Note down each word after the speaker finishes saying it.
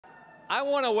I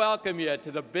want to welcome you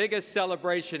to the biggest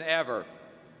celebration ever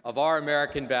of our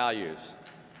American values.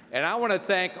 And I want to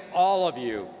thank all of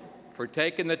you for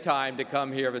taking the time to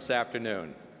come here this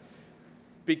afternoon,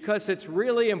 because it's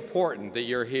really important that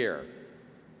you're here,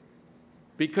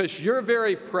 because your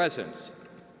very presence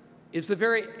is the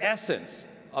very essence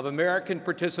of American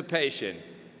participation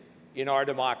in our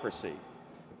democracy.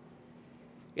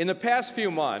 In the past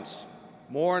few months,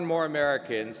 more and more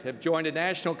Americans have joined a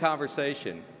national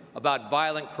conversation about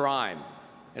violent crime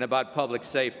and about public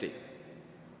safety,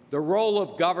 the role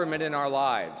of government in our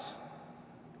lives,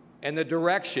 and the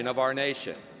direction of our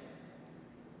nation.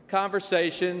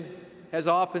 Conversation has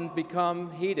often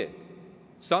become heated,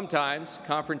 sometimes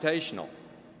confrontational.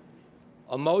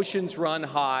 Emotions run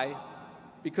high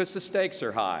because the stakes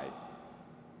are high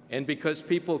and because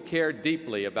people care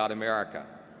deeply about America.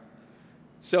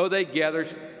 So they gather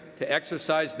to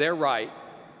exercise their right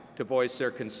to voice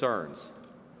their concerns.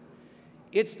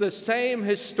 It's the same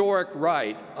historic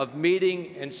right of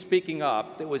meeting and speaking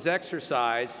up that was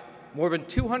exercised more than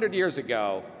 200 years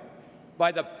ago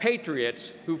by the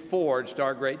patriots who forged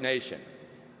our great nation.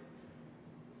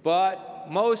 But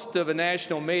most of the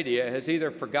national media has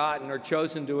either forgotten or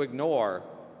chosen to ignore,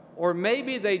 or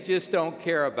maybe they just don't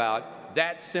care about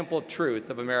that simple truth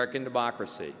of American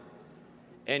democracy.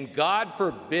 And God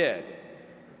forbid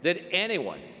that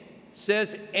anyone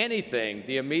says anything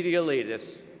the media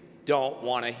elitists don't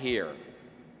want to hear.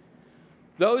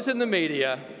 Those in the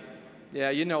media, yeah,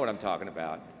 you know what I'm talking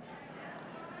about.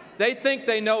 They think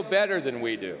they know better than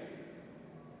we do.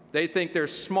 They think they're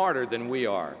smarter than we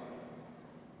are.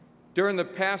 During the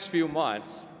past few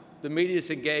months, the media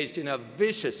has engaged in a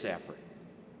vicious effort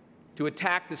to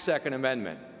attack the Second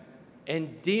Amendment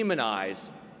and demonize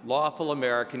lawful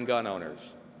American gun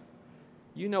owners.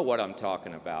 You know what I'm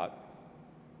talking about.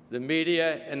 The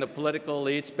media and the political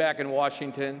elites back in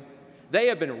Washington, they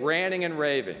have been ranting and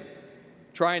raving,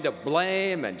 trying to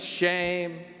blame and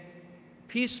shame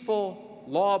peaceful,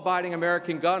 law-abiding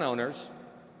American gun owners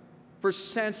for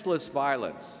senseless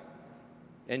violence.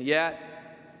 And yet,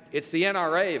 it's the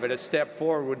NRA that has stepped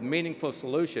forward with meaningful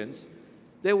solutions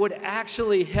that would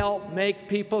actually help make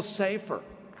people safer.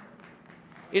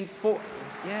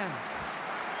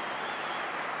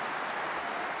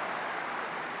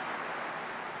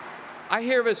 I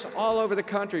hear this all over the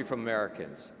country from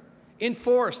Americans.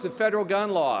 Enforce the federal gun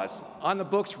laws on the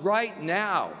books right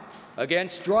now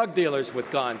against drug dealers with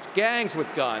guns, gangs with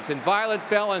guns, and violent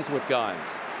felons with guns.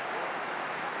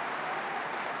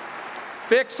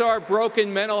 Fix our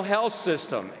broken mental health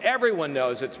system. Everyone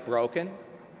knows it's broken.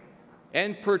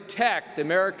 And protect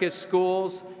America's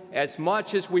schools as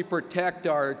much as we protect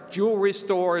our jewelry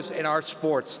stores and our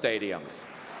sports stadiums.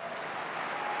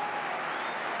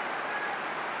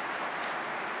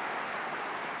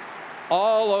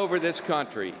 All over this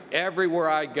country, everywhere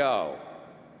I go,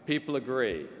 people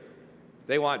agree.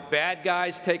 They want bad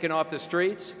guys taken off the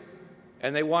streets,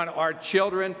 and they want our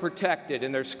children protected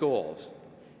in their schools.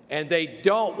 And they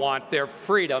don't want their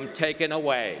freedom taken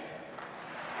away.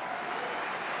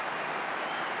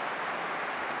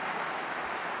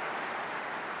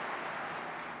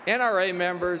 NRA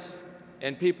members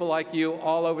and people like you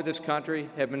all over this country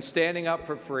have been standing up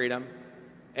for freedom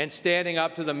and standing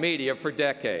up to the media for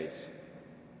decades.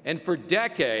 And for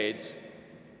decades,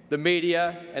 the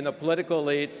media and the political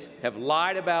elites have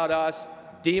lied about us,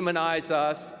 demonized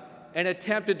us, and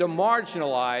attempted to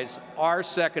marginalize our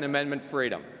Second Amendment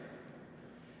freedom.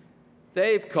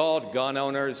 They've called gun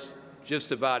owners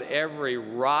just about every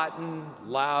rotten,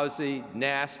 lousy,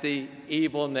 nasty,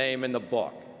 evil name in the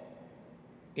book,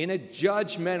 in a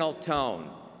judgmental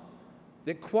tone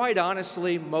that, quite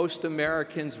honestly, most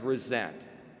Americans resent.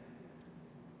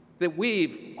 That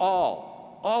we've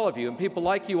all of you, and people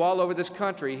like you all over this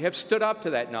country, have stood up to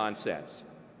that nonsense.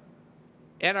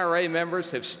 NRA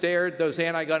members have stared those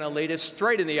anti-gun elitists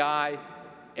straight in the eye,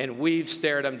 and we've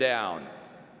stared them down.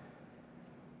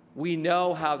 We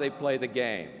know how they play the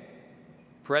game.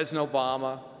 President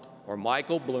Obama or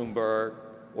Michael Bloomberg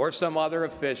or some other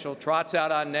official trots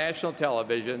out on national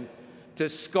television to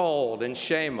scold and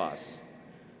shame us,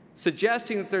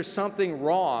 suggesting that there's something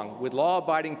wrong with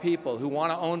law-abiding people who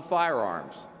want to own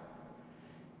firearms.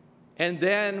 And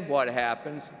then what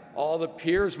happens? All the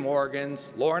Piers Morgans,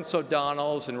 Lawrence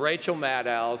O'Donnells, and Rachel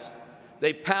Maddow's,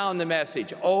 they pound the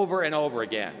message over and over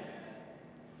again.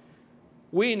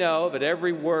 We know that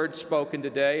every word spoken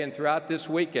today and throughout this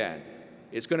weekend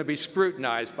is going to be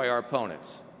scrutinized by our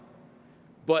opponents.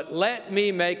 But let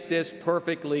me make this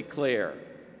perfectly clear.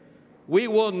 We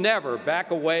will never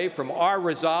back away from our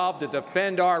resolve to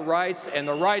defend our rights and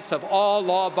the rights of all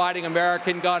law-abiding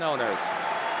American gun owners.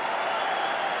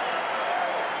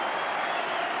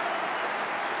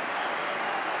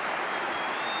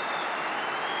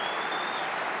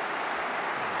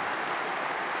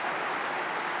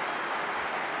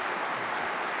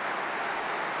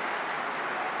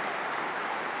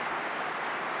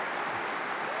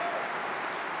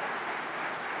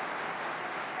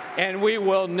 And we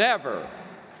will never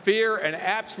fear an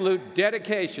absolute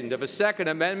dedication to the Second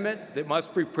Amendment that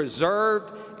must be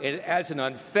preserved as an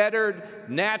unfettered,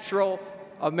 natural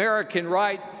American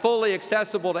right, fully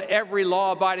accessible to every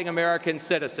law-abiding American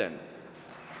citizen.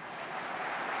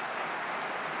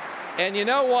 And you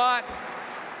know what?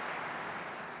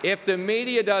 If the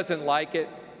media doesn't like it,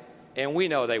 and we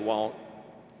know they won't,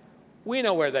 we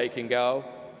know where they can go.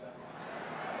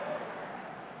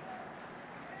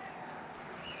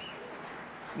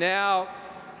 Now,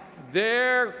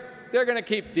 they're going to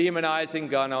keep demonizing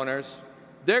gun owners.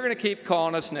 They're going to keep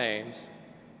calling us names,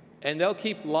 and they'll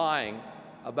keep lying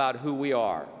about who we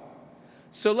are.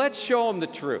 So let's show them the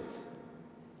truth.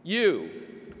 You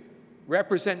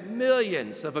represent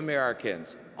millions of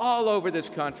Americans all over this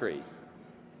country,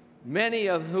 many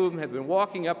of whom have been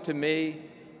walking up to me,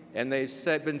 and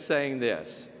they've been saying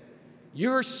this: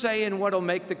 "You're saying what'll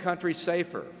make the country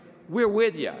safer. We're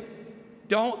with you.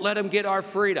 Don't let them get our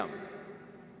freedom."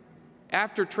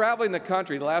 After traveling the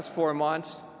country the last 4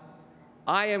 months,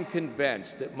 I am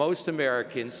convinced that most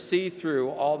Americans see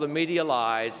through all the media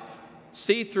lies,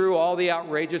 see through all the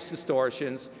outrageous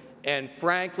distortions, and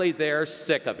frankly, they're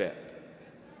sick of it.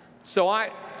 So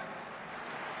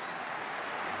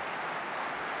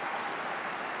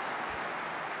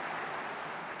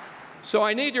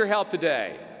I need your help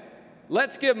today.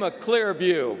 Let's give them a clear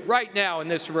view right now in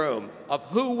this room of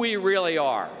who we really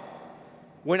are.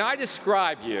 When I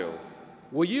describe you,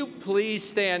 will you please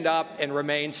stand up and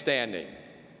remain standing?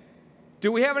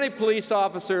 Do we have any police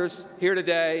officers here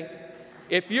today?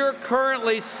 If you're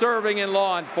currently serving in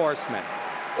law enforcement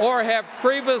or have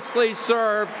previously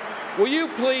served, will you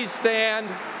please stand?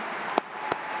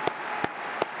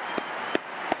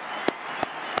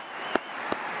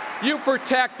 You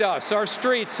protect us, our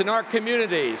streets, and our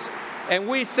communities, and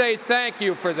we say thank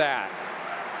you for that.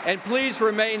 And please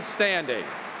remain standing.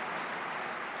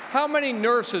 How many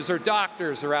nurses or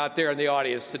doctors are out there in the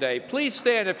audience today? Please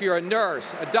stand if you're a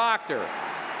nurse, a doctor,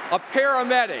 a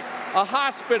paramedic, a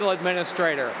hospital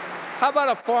administrator. How about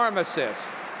a pharmacist?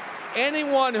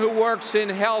 Anyone who works in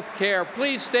health care,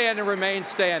 please stand and remain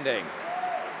standing.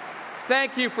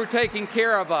 Thank you for taking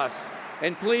care of us,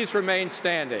 and please remain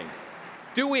standing.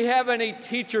 Do we have any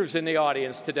teachers in the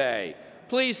audience today?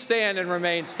 Please stand and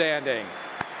remain standing.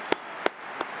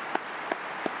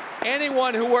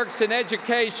 Anyone who works in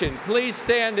education, please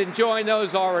stand and join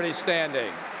those already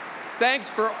standing. Thanks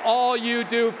for all you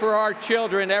do for our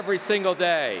children every single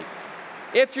day.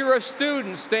 If you're a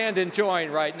student, stand and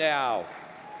join right now.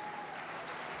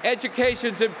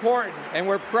 Education's important, and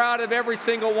we're proud of every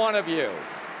single one of you.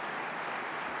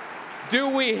 Do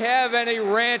we have any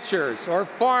ranchers or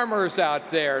farmers out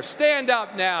there? Stand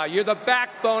up now. You're the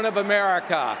backbone of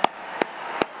America.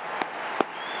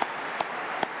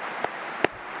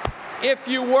 If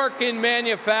you work in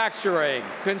manufacturing,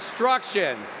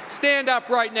 construction, stand up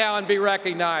right now and be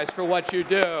recognized for what you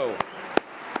do.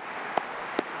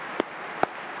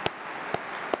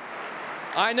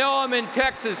 I know I'm in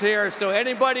Texas here, so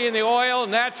anybody in the oil,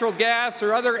 natural gas,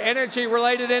 or other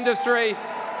energy-related industry,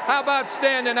 how about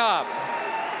standing up?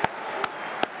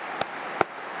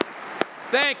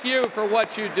 Thank you for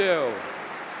what you do.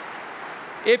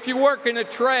 If you work in a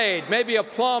trade, maybe a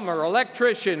plumber,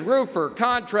 electrician, roofer,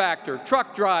 contractor,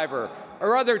 truck driver,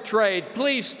 or other trade,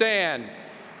 please stand.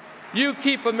 You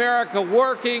keep America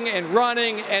working and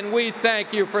running, and we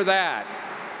thank you for that.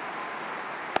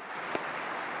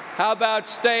 How about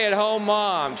stay-at-home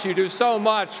moms? You do so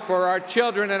much for our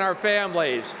children and our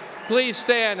families. Please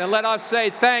stand and let us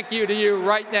say thank you to you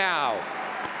right now.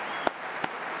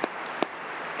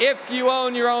 If you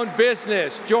own your own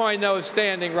business, join those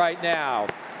standing right now.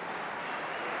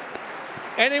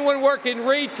 Anyone working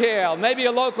retail, maybe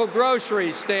a local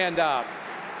grocery, stand up.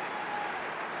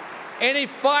 Any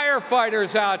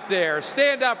firefighters out there,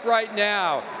 stand up right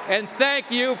now and thank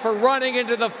you for running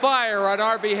into the fire on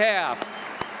our behalf.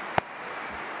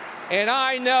 And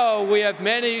I know we have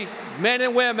many men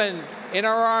and women in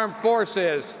our armed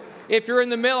forces. If you're in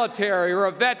the military or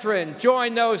a veteran,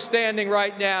 join those standing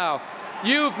right now.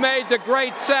 You've made the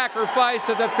great sacrifice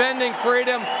of defending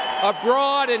freedom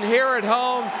abroad and here at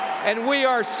home, and we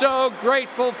are so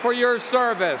grateful for your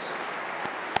service.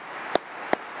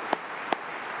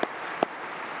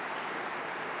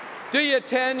 Do you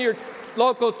attend your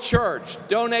local church,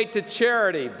 donate to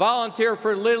charity, volunteer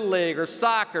for Little League or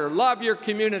soccer, love your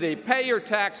community, pay your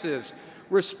taxes,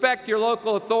 respect your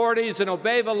local authorities, and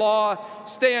obey the law?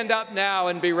 Stand up now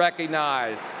and be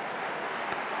recognized.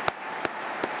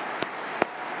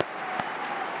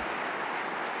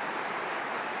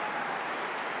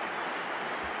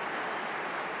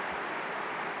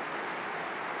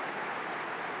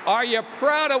 Are you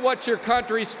proud of what your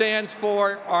country stands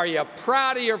for? Are you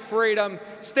proud of your freedom?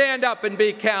 Stand up and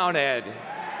be counted.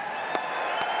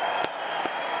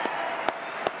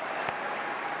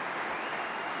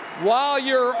 While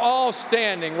you're all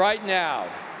standing right now,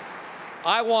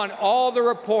 I want all the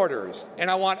reporters and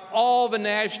I want all the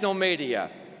national media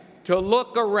to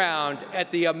look around at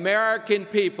the American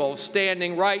people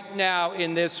standing right now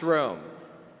in this room.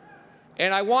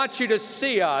 And I want you to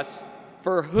see us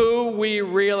for who we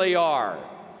really are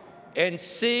and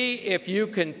see if you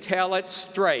can tell it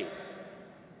straight.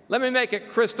 Let me make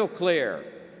it crystal clear.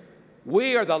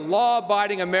 We are the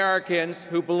law-abiding Americans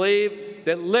who believe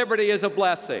that liberty is a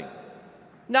blessing,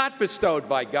 not bestowed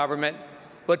by government,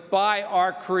 but by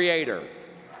our Creator,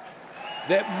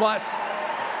 that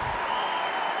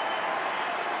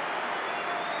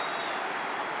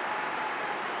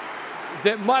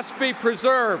must be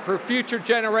preserved for future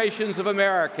generations of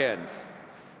Americans.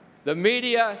 The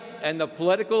media and the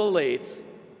political elites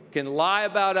can lie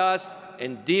about us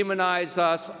and demonize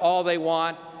us all they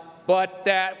want, but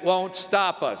that won't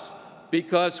stop us,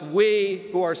 because we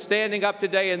who are standing up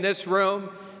today in this room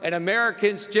and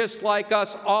Americans just like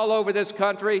us all over this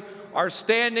country are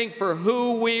standing for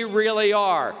who we really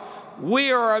are.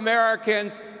 We are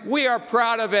Americans, we are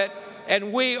proud of it,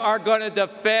 and we are going to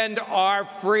defend our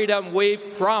freedom, we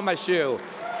promise you.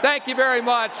 Thank you very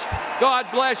much. God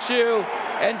bless you,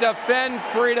 and defend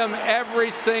freedom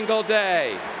every single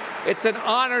day. It's an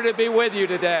honor to be with you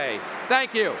today.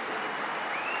 Thank you.